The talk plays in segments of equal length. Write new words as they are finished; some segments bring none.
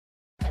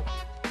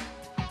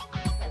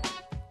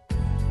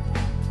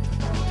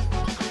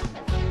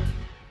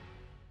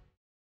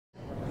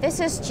This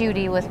is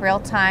Judy with Real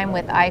Time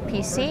with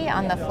IPC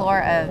on the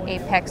floor of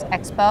APEX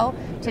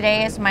EXPO.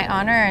 Today is my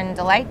honor and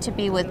delight to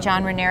be with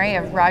John Ranieri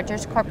of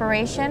Rogers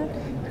Corporation,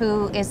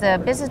 who is the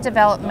Business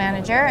Development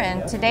Manager.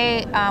 And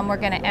today we're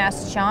going to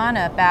ask John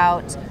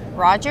about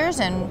Rogers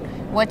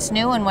and what's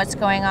new and what's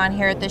going on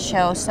here at the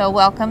show. So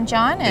welcome,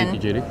 John. Thank you,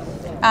 Judy.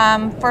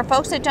 For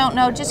folks that don't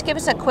know, just give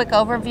us a quick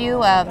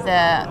overview of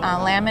the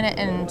laminate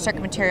and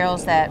circuit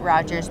materials that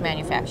Rogers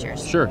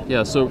manufactures. Sure,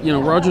 yeah, so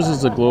Rogers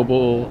is a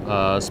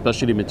global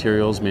specialty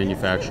materials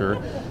manufacturer.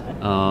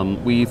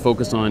 We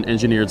focus on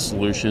engineered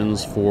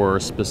solutions for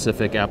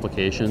specific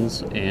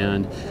applications,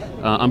 and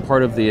I'm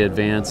part of the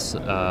Advanced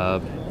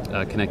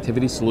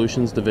Connectivity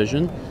Solutions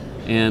division,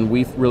 and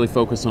we really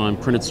focus on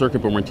printed circuit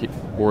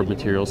board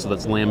materials, so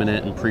that's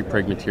laminate and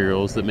pre-preg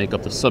materials that make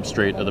up the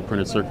substrate of the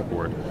printed circuit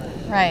board.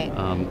 Right.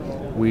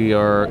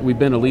 We've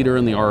been a leader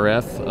in the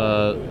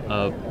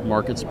RF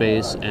market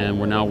space, and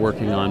we're now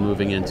working on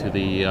moving into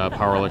the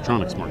power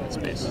electronics market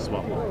space as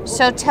well.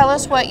 So tell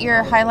us what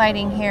you're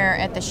highlighting here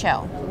at the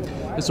show.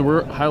 So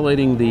we're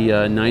highlighting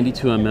the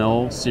 92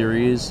 ml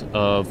series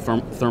of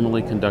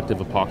thermally conductive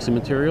epoxy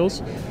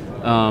materials.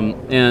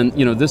 And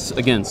this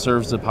again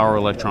serves the power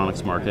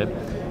electronics market.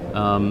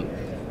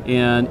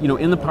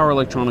 In the power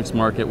electronics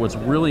market, what's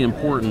really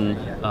important,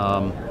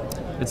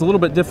 it's a little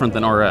bit different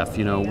than RF.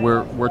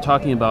 We're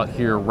talking about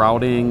here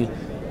routing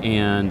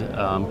and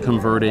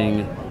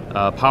converting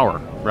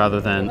power rather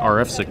than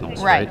RF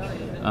signals, right?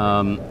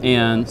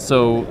 And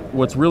so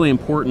what's really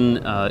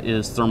important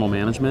is thermal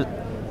management.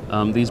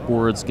 These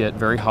boards get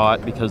very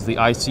hot because the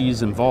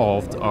ICs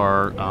involved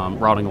are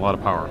routing a lot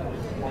of power.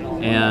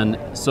 And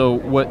so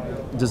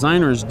what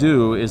designers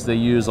do is they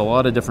use a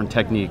lot of different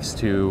techniques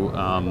to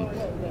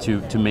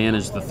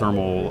manage the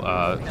thermal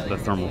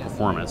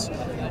performance.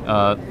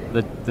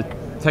 The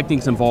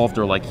techniques involved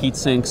are like heat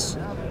sinks,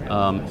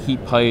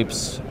 heat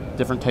pipes,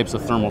 different types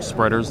of thermal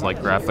spreaders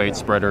like graphite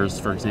spreaders,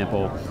 for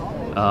example.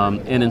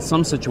 And in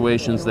some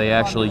situations, they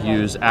actually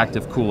use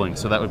active cooling.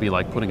 So that would be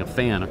like putting a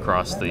fan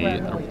across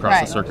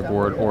the circuit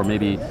board, or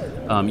maybe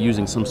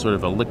using some sort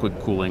of a liquid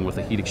cooling with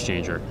a heat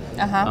exchanger.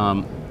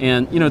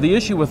 And the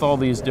issue with all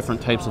these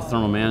different types of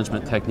thermal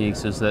management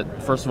techniques is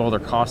that, first of all, they're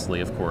costly,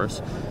 of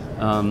course,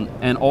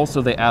 and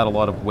also they add a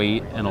lot of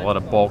weight and a lot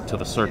of bulk to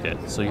the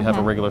circuit. So you have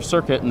a regular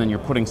circuit, and then you're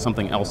putting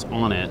something else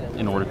on it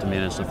in order to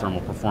manage the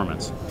thermal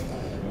performance.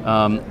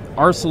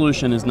 Our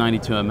solution is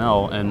 92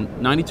 ml,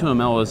 and 92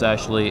 ml is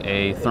actually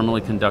a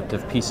thermally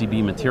conductive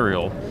PCB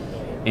material.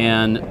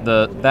 And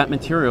that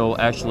material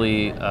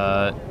actually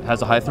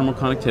has a high thermal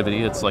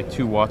conductivity. It's like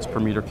 2 watts per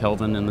meter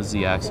Kelvin in the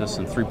z-axis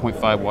and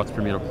 3.5 watts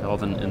per meter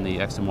Kelvin in the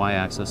x and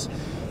y-axis.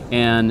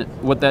 And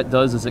what that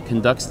does is it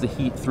conducts the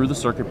heat through the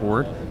circuit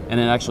board, and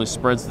it actually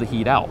spreads the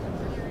heat out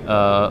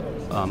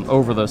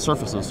over the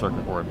surface of the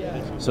circuit board.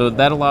 So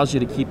that allows you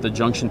to keep the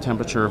junction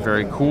temperature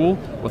very cool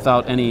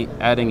without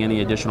adding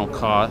any additional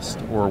cost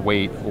or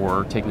weight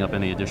or taking up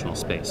any additional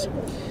space.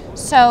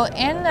 So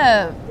in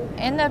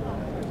the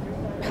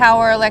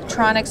power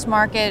electronics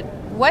market,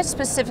 what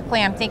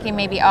specifically, I'm thinking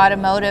maybe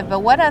automotive, but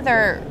what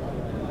other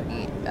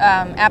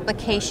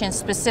applications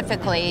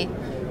specifically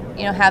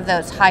have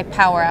those high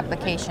power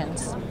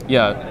applications?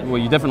 Yeah, well,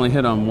 you definitely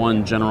hit on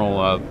one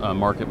general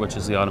market, which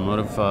is the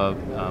automotive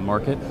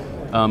market.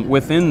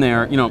 Within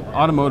there,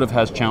 automotive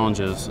has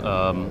challenges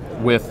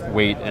with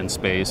weight and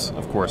space,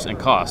 of course, and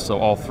cost, so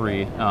all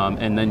three,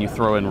 and then you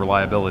throw in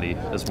reliability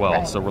as well.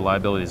 Right. So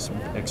reliability is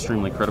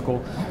extremely critical.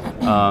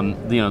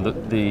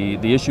 The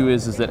issue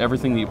is that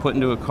everything that you put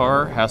into a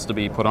car has to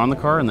be put on the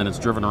car, and then it's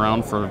driven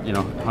around for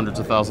hundreds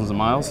of thousands of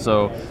miles.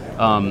 So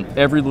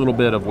every little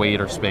bit of weight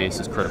or space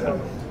is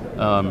critical.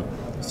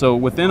 So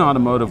within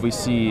automotive, we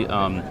see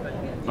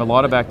a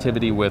lot of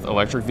activity with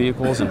electric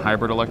vehicles and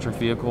hybrid electric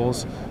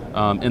vehicles,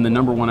 and the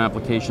number one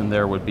application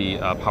there would be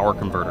power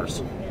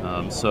converters.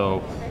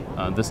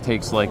 This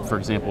takes, like, for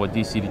example, a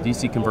DC to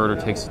DC converter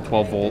takes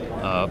 12 volt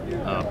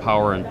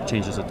power and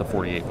changes it to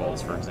 48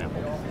 volts, for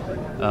example.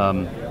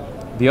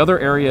 The other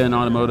area in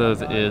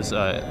automotive is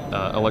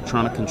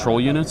electronic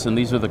control units, and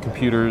these are the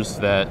computers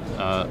that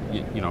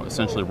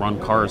essentially run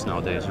cars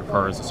nowadays. Your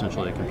car is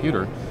essentially a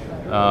computer.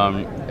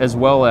 As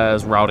well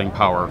as routing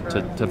power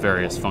to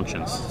various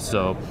functions.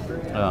 So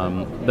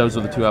those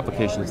are the two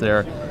applications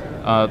there.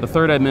 The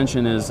third I'd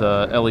mention is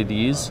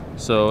LEDs.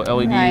 So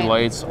LED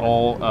lights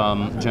all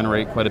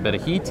generate quite a bit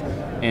of heat,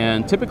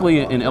 and typically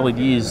in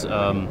LEDs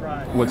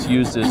what's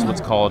used is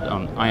what's called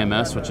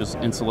IMS, which is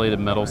insulated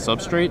metal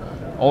substrate.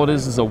 All it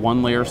is a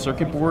one-layer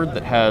circuit board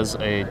that has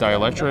a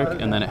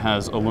dielectric, and then it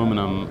has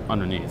aluminum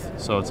underneath.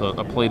 So it's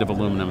a plate of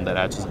aluminum that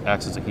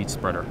acts as a heat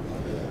spreader.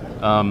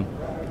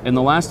 And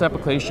the last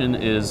application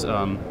is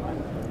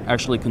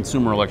actually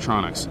consumer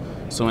electronics.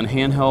 So in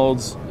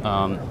handhelds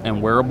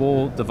and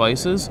wearable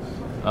devices,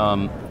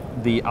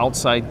 the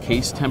outside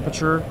case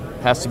temperature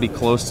has to be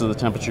close to the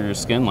temperature of your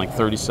skin, like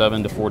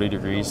 37 to 40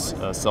 degrees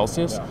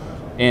Celsius.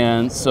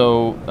 And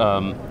so,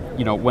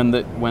 when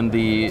the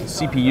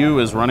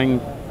CPU is running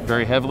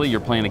very heavily,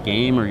 you're playing a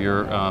game or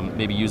you're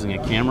maybe using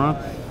a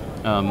camera,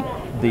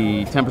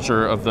 the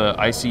temperature of the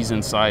ICs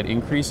inside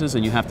increases,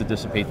 and you have to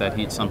dissipate that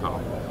heat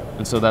somehow.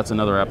 And so that's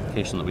another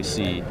application that we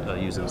see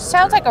using this.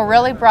 Sounds like a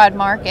really broad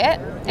market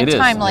and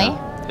timely.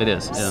 Yeah. It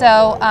is. Yeah.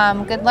 So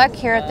good luck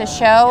here at the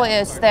show.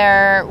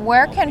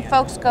 Where can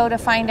folks go to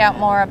find out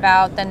more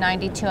about the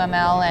 92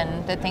 ml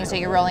and the things that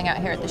you're rolling out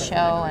here at the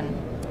show? And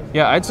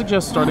yeah, I'd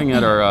suggest starting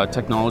at our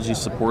technology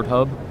support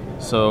hub.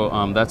 So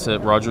that's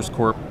at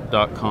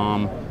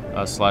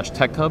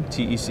rogerscorp.com/techhub,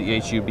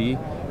 TECHUB.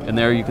 And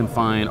there you can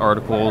find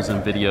articles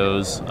and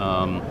videos,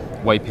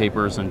 white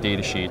papers and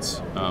data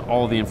sheets,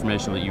 all of the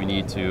information that you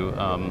need to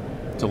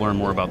learn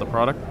more about the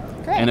product.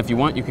 Great. And if you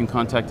want, you can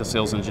contact a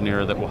sales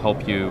engineer that will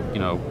help you,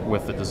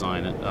 with the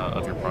design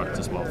of your product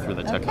as well through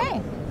the tech hub.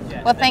 Okay.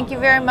 Well, thank you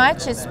very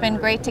much. It's been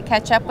great to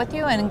catch up with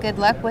you, and good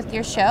luck with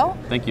your show.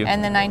 Thank you.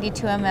 And the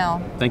 92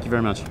 ml. Thank you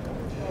very much.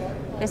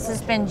 This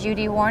has been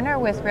Judy Warner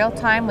with Real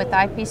Time with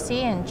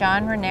IPC and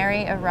John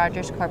Ranieri of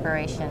Rogers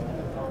Corporation.